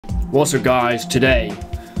What's up guys, today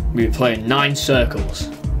we're playing 9 Circles.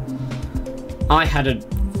 I had a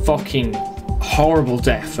fucking horrible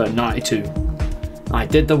death at 92. I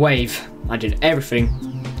did the wave, I did everything,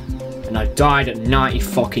 and I died at 90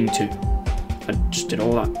 fucking 2. I just did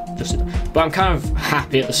all that, But I'm kind of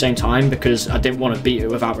happy at the same time because I didn't want to beat it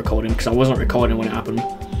without recording because I wasn't recording when it happened.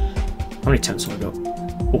 How many attempts have I got?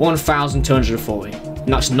 1,240. And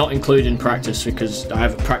that's not including practice because I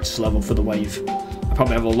have a practice level for the wave. I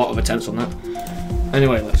probably have a lot of attempts on that.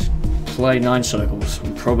 Anyway, let's play 9 Circles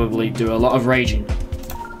and probably do a lot of raging.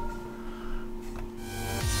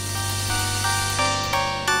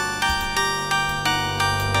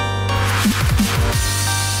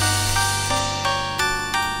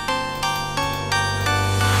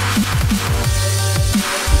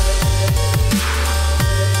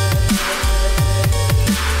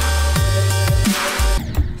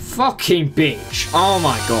 Fucking bitch. Oh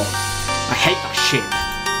my god. I hate that shit.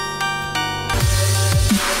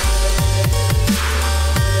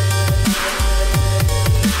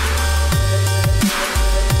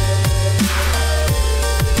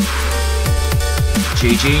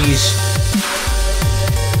 GG's.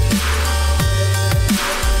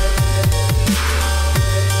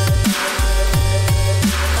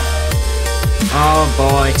 Oh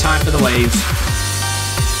boy, time for the wave.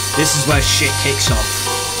 This is where shit kicks off.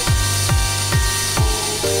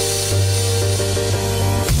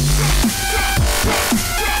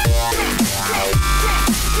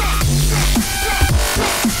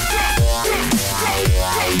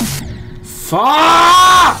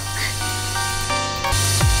 Fuck!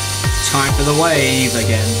 Time for the wave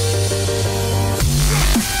again.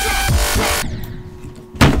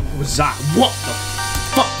 What was that? What the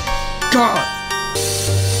fuck? God!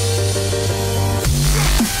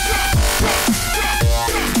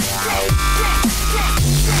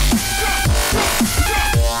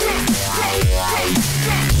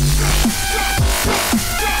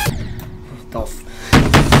 What the f...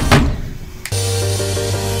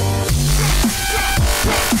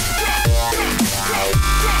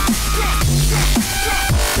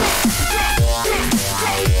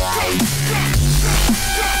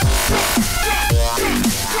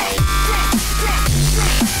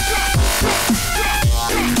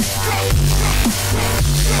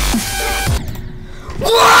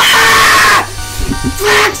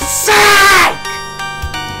 Fuck's sake!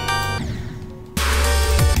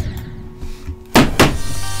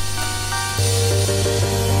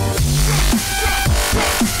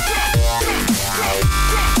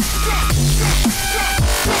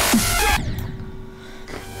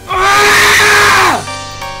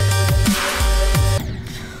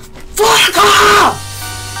 Fuck off!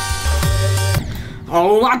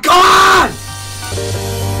 Oh my god!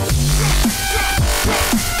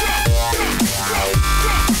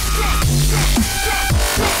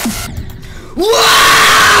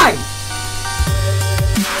 Why?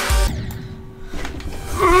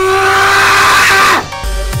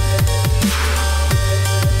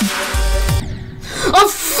 Oh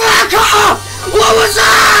fuck off! What was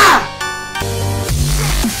that?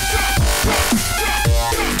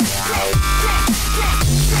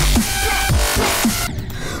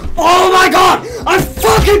 Oh my god! I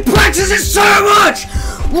fucking practice it so much!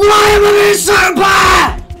 Why am I being so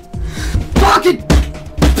bad? Fucking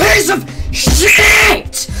piece of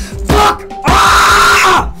shit! Fuck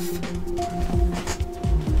off!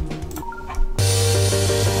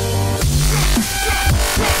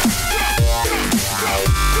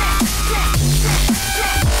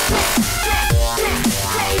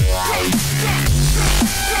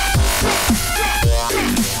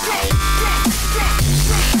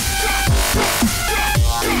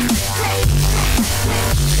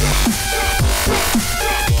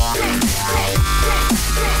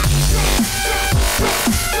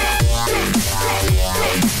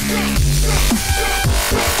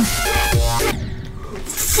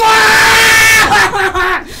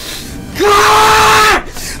 God!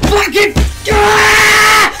 Fucking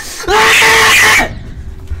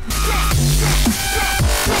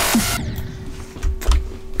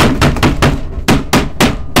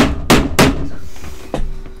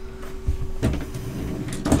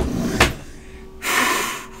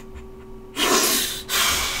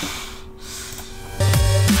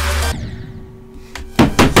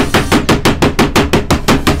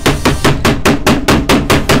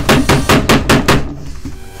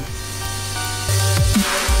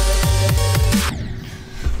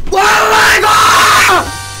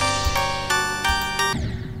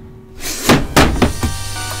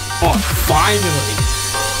finally!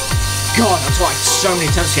 God, that's why I had so many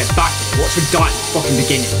attempts to get back there. Watch me die at the fucking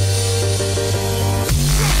beginning.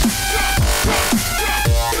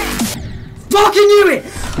 fucking knew it!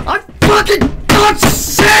 I fucking got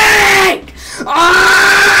sick!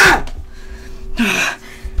 Ah!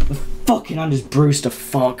 The fucking hand is bruised to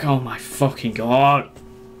fuck. Oh my fucking god.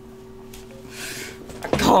 I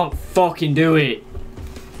can't fucking do it.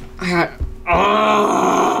 Ah!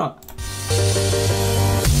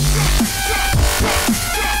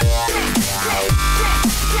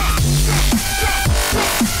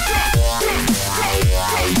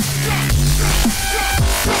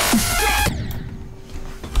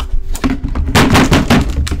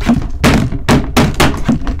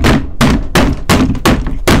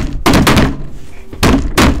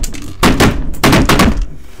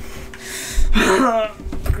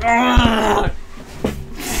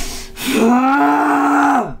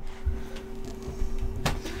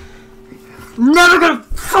 Never gonna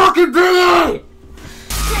fucking be it!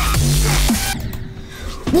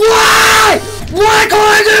 Why? Why can't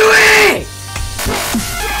I do it?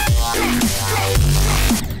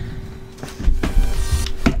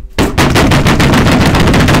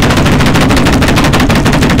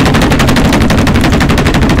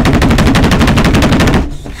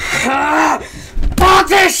 Fuck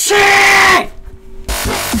this shit!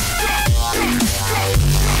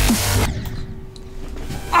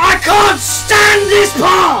 I can't stand this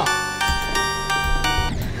part!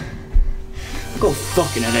 I've got a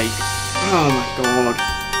fucking headache. Oh my god.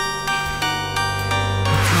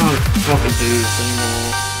 I can't fucking do this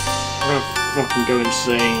anymore. I'm gonna fucking go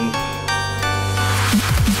insane.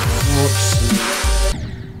 Fuck's sake.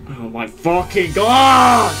 Oh my fucking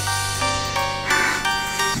god!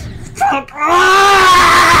 Fuck!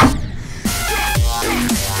 Ah!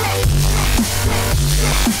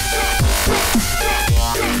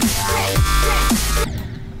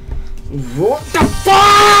 What the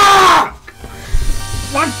fuck?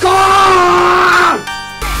 My god!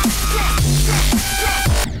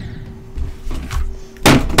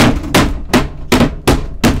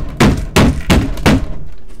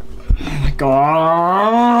 Oh my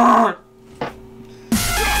god!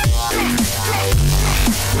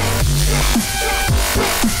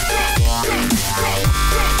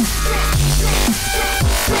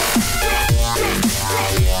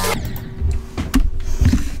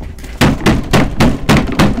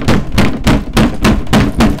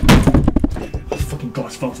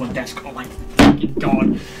 Fall from the desk. Oh my fucking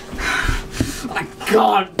god. I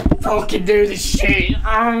can't fucking do this shit.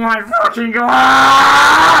 Oh my fucking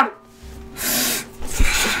god.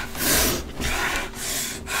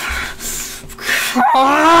 Come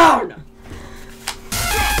on.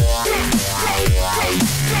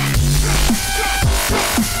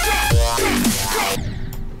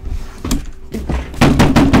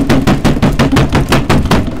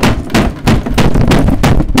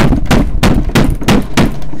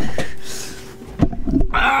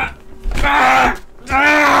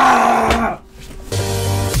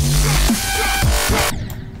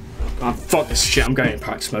 Oh, fuck this shit, I'm going in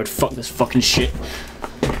practice mode. Fuck this fucking shit.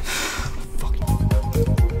 Fucking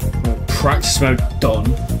practice mode done.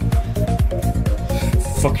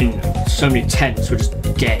 Fucking so many 10s were just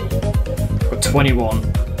gay. Got 21.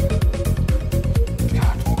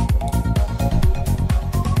 God.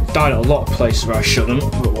 Died at a lot of places where I shouldn't,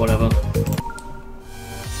 but whatever.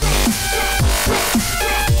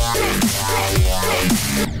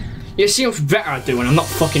 You see how much better I do when I'm not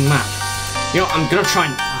fucking mad. You know, I'm gonna try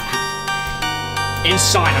and...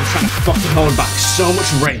 Inside, I'm trying to fucking hold back so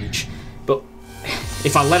much rage. But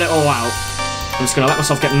if I let it all out, I'm just gonna let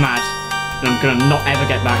myself get mad. And I'm gonna not ever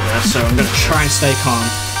get back there, so I'm gonna try and stay calm.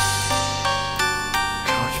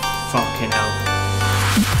 God, fucking hell.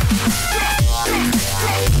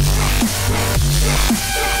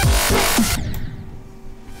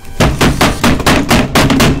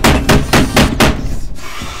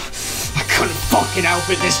 I couldn't fucking help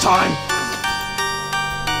it this time.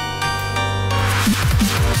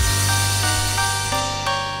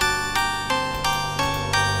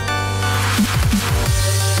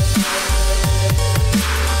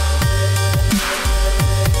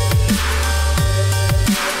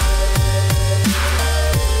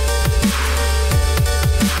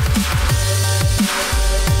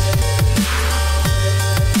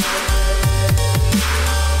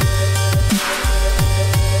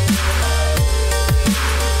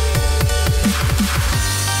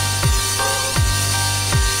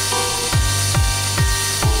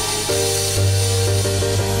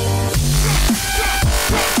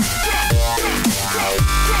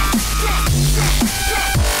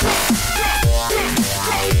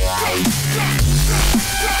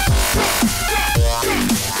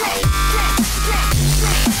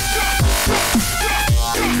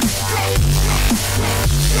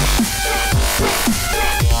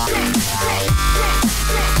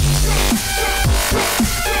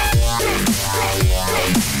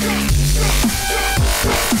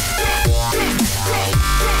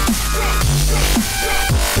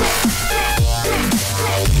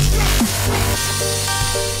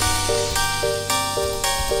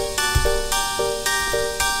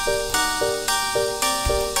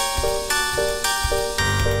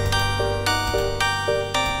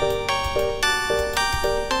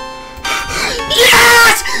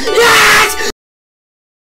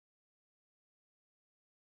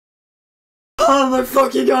 Oh my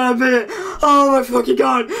fucking god, I beat it! Oh my fucking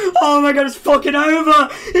god! Oh my god, it's fucking over!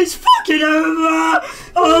 It's fucking over!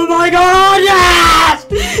 Oh my god, yes!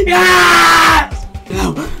 Yes!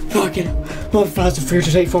 No, fucking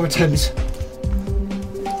 1,384 attempts.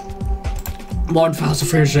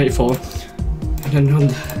 1,384. And then on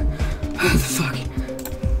the fuck.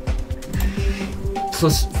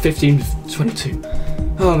 Plus 1522.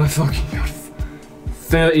 Oh my fucking god.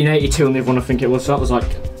 1382 on the other one, I think it was. So that was like,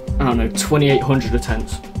 I don't know, 2,800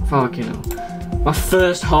 attempts. Fucking hell. My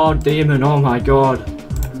first hard demon, oh my god.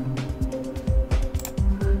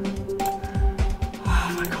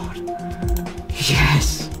 Oh my god.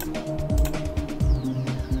 Yes!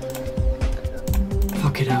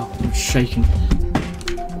 Fucking hell, I'm shaking.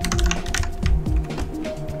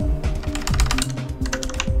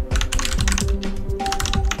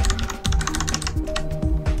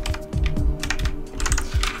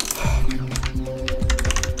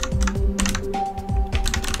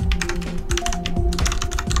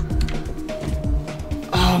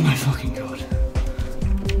 Oh my fucking god.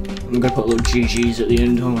 I'm gonna put little GG's at the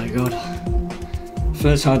end, oh my god.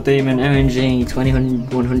 First hard demon, MNG,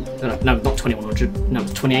 2100, no, not 2100, no,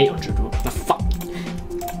 it's 2800, what the fuck?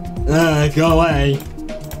 Go away.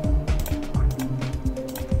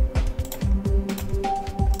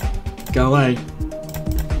 Go away.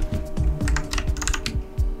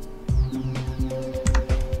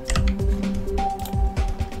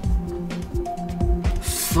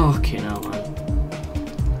 Fucking hell, man.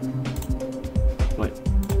 Wait,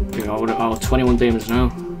 oh, 21 demons now.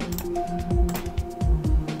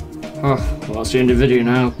 Oh, well, that's the end of the video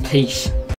now. Peace.